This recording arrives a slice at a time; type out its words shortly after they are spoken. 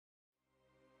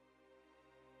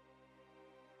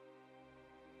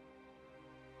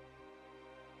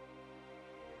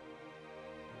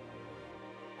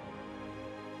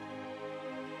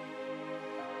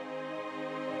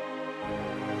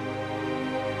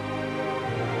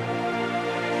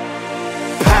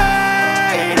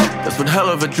That's one hell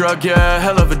of a drug, yeah,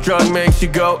 hell of a drug makes you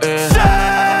go insane.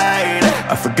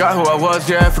 I forgot who I was,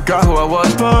 yeah, I forgot who I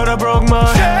was, but I broke my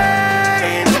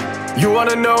chains. You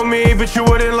wanna know me, but you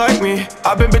wouldn't like me.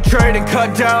 I've been betrayed and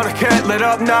cut down, I can't let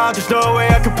up now. There's no way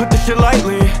I can put this shit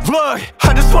lightly. Look,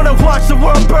 I just wanna watch the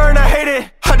world burn, I hate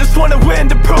it. I just wanna win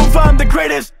to prove I'm the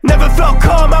greatest. Never felt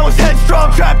calm, I was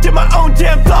headstrong, trapped in my own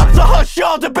damn thoughts. So hush,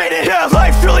 y'all debate it. Yeah,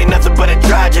 life's really nothing but a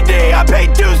tragedy. I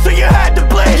paid dues, so you had to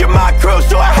bleed. You're my crew,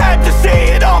 so I had to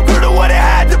see it all grew to what it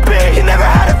had to be. You never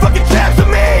had a fucking chance with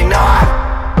me,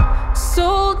 nah.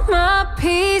 Sold my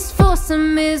peace for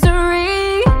some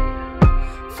misery.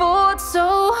 Fought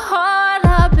so hard,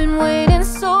 I've been waiting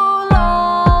so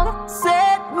long.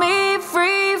 Set me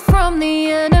free from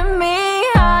the enemy,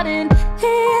 hiding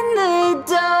in the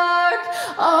dark,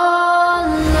 all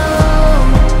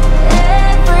alone.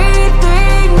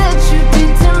 Everything that you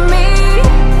did to me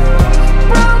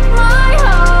broke my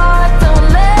heart, don't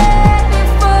let me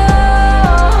fall.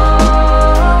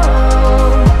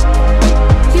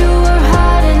 You were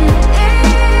hiding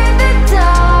in the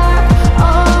dark,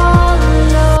 all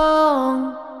alone.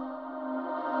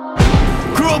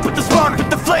 Grew up with the spark, but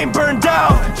the flame burned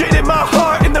down. Jaded my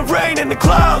heart in the rain and the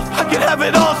clouds. I can have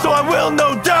it all, so I will,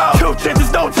 no doubt. 2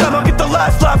 chances, no time, I'll get the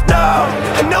last laugh now.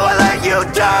 I know I let you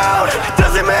down, it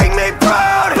doesn't make me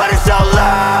proud, but it's so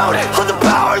loud. All the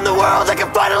power in the world, I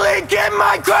can finally get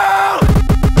my crown.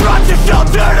 Brought you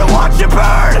shelter to watch you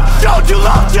burn, showed you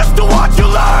love just to watch you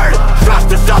learn.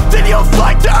 Trust is something you'll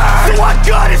fight to earn. So what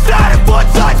good is that if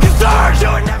what's